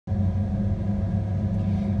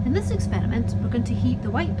In this experiment, we're going to heat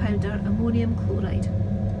the white powder ammonium chloride.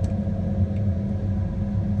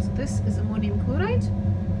 So this is ammonium chloride.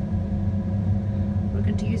 We're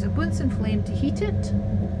going to use a Bunsen flame to heat it.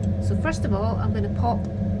 So first of all, I'm going to pop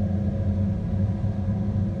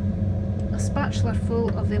a spatula full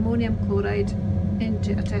of the ammonium chloride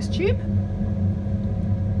into a test tube.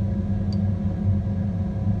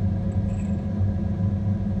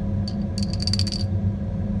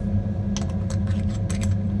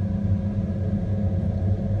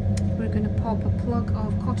 We're going to pop a plug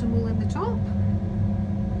of cotton wool in the top.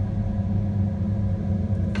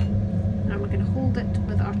 And we're going to hold it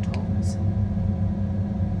with our tongs.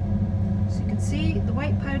 So you can see the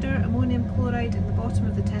white powder ammonium chloride in the bottom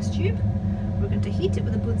of the test tube. We're going to heat it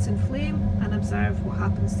with a Bunsen flame and observe what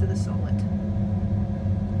happens to the solid.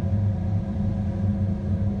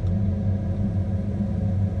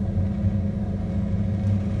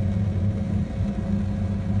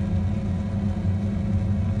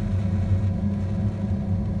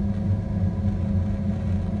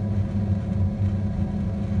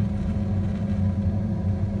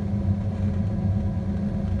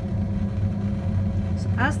 So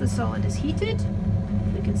as the solid is heated,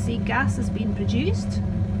 we can see gas is being produced.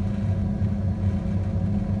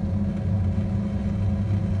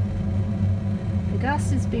 The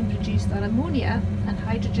gases being produced are ammonia and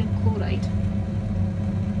hydrogen chloride.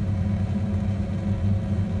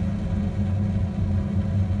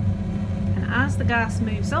 And as the gas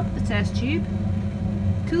moves up the test tube,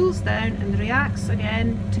 cools down and reacts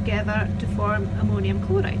again together to form ammonium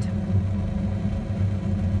chloride.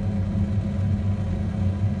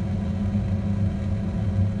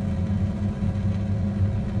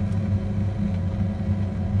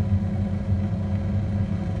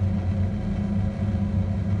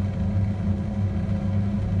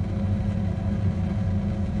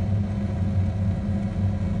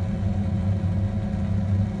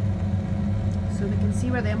 So we can see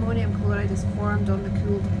where the ammonium chloride is formed on the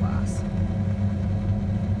cooled glass.